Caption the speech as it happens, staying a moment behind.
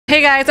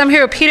Hey guys, I'm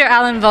here with Peter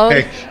Allen Vogt.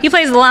 Hey. He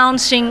plays the lounge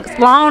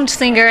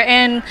singer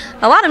and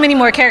a lot of many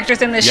more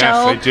characters in the show.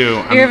 Yes, I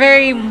do. You're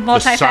very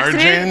multifaceted. The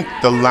sergeant,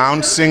 the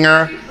lounge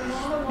singer,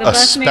 a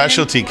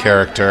specialty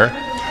character.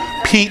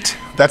 Pete,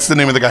 that's the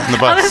name of the guy on the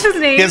bus. Oh, that's his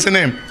name. He has a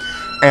name.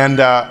 And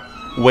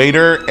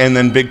waiter, and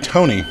then Big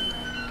Tony.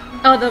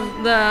 Oh,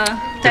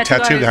 the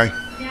tattoo guy.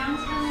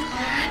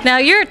 Now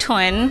you're a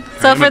twin.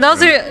 So for those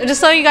who, just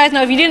so you guys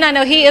know, if you did not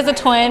know, he is a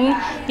twin.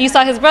 You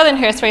saw his brother in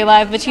Hairspray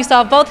Live, but you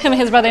saw both him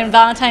and his brother in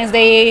Valentine's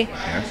Day,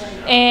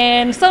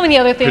 and so many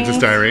other things. Princess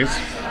Diaries.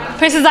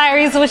 Princess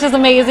Diaries, which is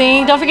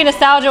amazing. Don't forget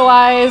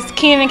nostalgia-wise,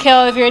 Kenan and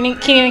Kel, if you're a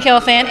Kenan and Kel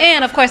fan,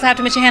 and of course I have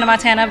to mention Hannah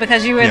Montana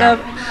because you were the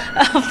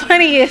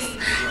funniest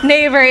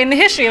neighbor in the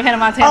history of Hannah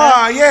Montana.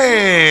 Ah,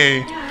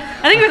 yay!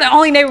 I think you're the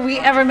only neighbor we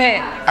ever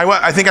met.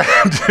 I think I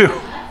am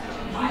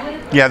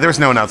too. Yeah, there's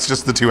no one else,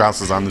 just the two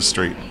houses on the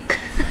street.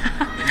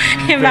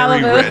 In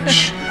very Malibu.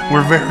 rich.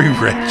 We're very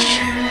rich.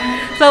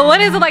 So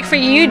what is it like for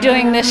you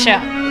doing this show?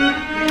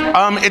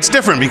 It's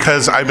different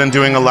because I've been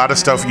doing a lot of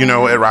stuff, you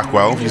know, at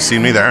Rockwell. You've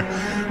seen me there.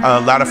 A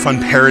lot of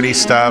fun parody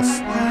stuff.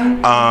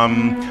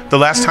 The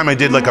last time I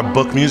did like a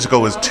book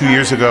musical was 2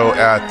 years ago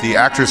at the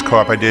Actors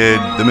Co-op. I did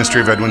The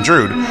Mystery of Edwin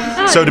Drood.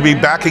 So to be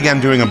back again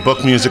doing a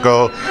book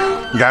musical,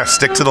 you gotta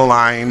stick to the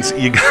lines.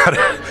 You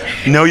gotta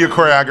know your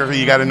choreography.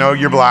 You gotta know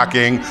your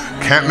blocking.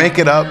 Can't make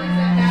it up.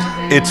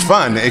 It's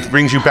fun. It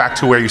brings you back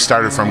to where you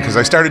started from because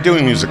I started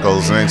doing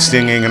musicals and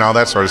singing and all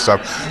that sort of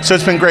stuff. So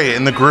it's been great.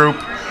 And the group,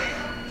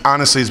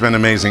 honestly, has been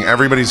amazing.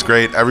 Everybody's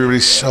great.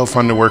 Everybody's so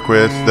fun to work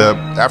with. The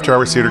After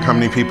Hours Theater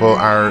Company people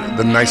are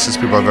the nicest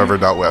people I've ever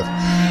dealt with.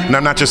 And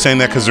I'm not just saying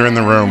that because they're in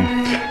the room.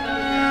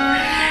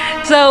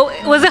 So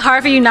was it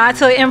hard for you not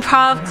to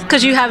improv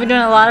because you have been doing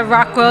a lot of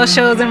Rockwell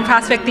shows and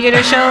Prospect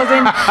Theater shows?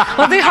 And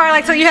was it hard,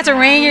 like, so you had to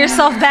rein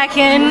yourself back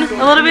in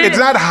a little bit? It's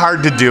not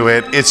hard to do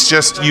it. It's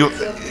just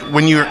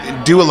when you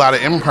do a lot of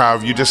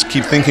improv, you just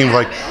keep thinking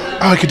like,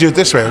 oh, I could do it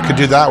this way, I could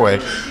do it that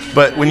way.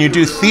 But when you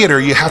do theater,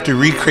 you have to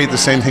recreate the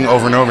same thing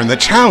over and over. And the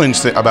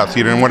challenge about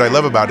theater, and what I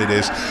love about it,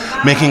 is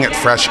making it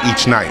fresh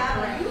each night.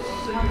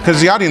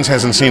 Because the audience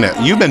hasn't seen it.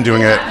 You've been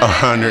doing it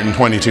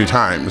 122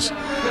 times.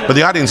 But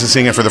the audience is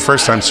seeing it for the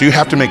first time, so you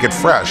have to make it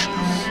fresh.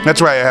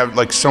 That's why I have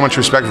like so much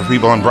respect for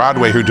people on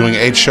Broadway who are doing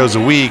 8 shows a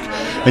week,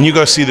 and you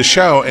go see the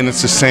show, and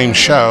it's the same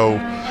show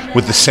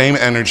with the same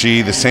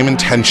energy, the same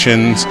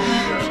intentions,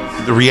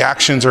 the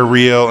reactions are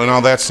real, and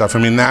all that stuff. I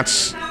mean,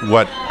 that's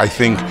what I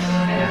think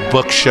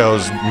book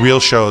shows, real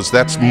shows,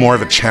 that's more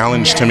of a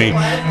challenge to me.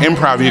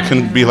 Improv, you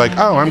can be like,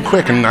 oh, I'm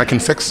quick and I can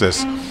fix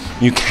this.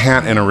 You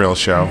can't in a real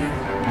show.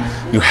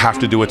 You have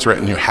to do what's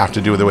written. You have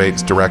to do the way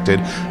it's directed.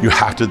 You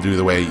have to do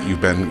the way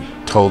you've been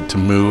told to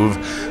move,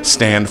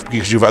 stand,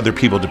 because you have other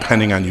people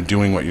depending on you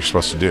doing what you're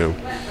supposed to do.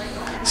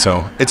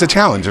 So it's a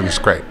challenge, and it's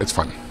great. It's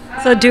fun.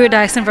 So do or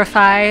die, Semper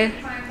Fi.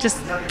 Just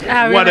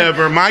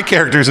whatever. My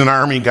character's an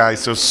Army guy,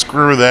 so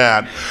screw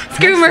that.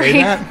 Screw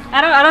Marines.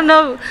 I don't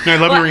know. No, I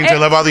love Marines. I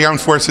love all the armed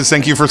forces.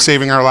 Thank you for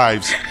saving our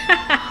lives.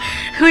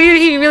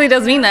 He really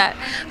does mean that.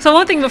 So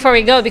one thing before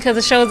we go, because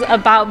the show's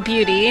about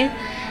beauty,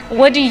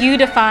 what do you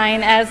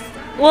define as?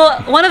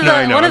 Well, one of the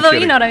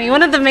you know what I mean.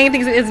 One of the main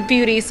things is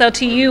beauty. So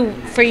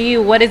for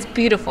you, what is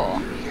beautiful?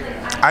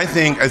 I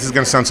think this is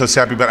going to sound so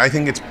sappy, but I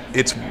think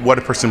it's what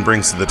a person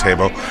brings to the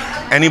table.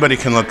 Anybody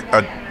can look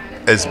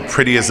as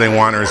pretty as they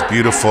want or as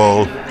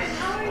beautiful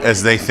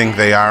as they think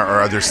they are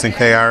or others think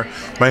they are.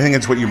 But I think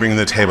it's what you bring to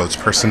the table. It's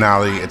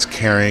personality, it's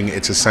caring,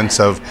 it's a sense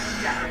of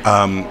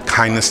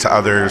kindness to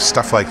others,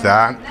 stuff like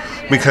that.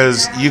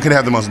 Because you can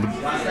have the most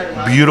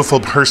beautiful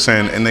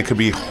person and they could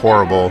be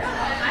horrible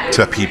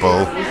to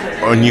people.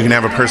 And you can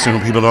have a person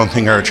who people don't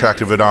think are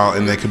attractive at all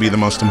and they could be the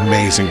most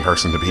amazing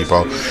person to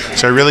people.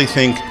 So I really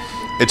think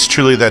it's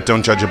truly that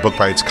don't judge a book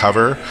by its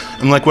cover.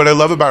 And like what I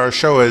love about our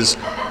show is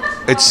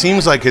it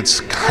seems like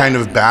it's kind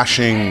of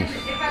bashing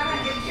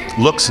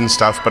looks and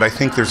stuff, but I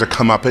think there's a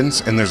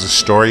comeuppance and there's a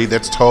story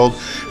that's told.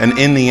 And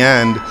in the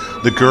end,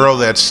 the girl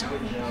that's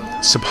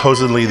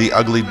supposedly the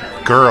ugly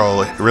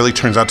girl really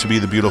turns out to be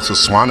the beautiful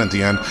swan at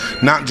the end.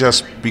 Not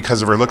just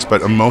because of her looks,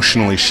 but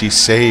emotionally she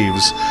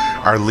saves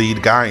our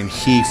lead guy and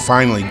he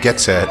finally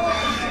gets it.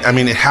 I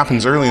mean, it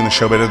happens early in the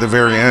show, but at the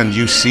very end,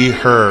 you see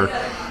her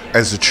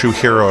as the true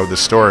hero of the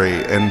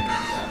story. And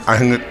I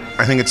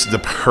think it's the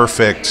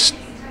perfect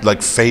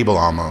like fable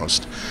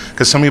almost,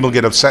 because some people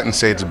get upset and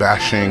say it's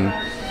bashing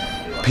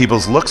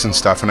people's looks and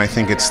stuff, and I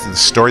think it's the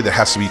story that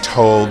has to be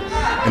told,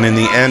 and in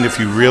the end, if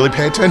you really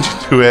pay attention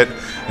to it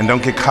and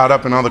don't get caught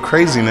up in all the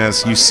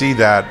craziness, you see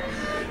that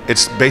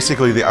it's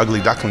basically the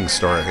ugly duckling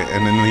story,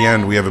 and in the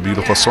end we have a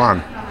beautiful swan.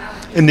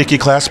 And Nikki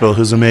Claspel,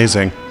 who's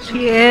amazing.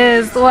 She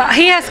is. Well,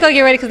 he has to go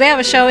get ready because they have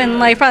a show in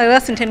like probably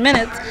less than 10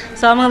 minutes,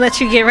 so I'm going to let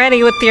you get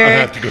ready with your... I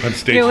have to go on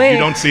stage. You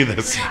don't see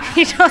this.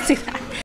 You don't see that.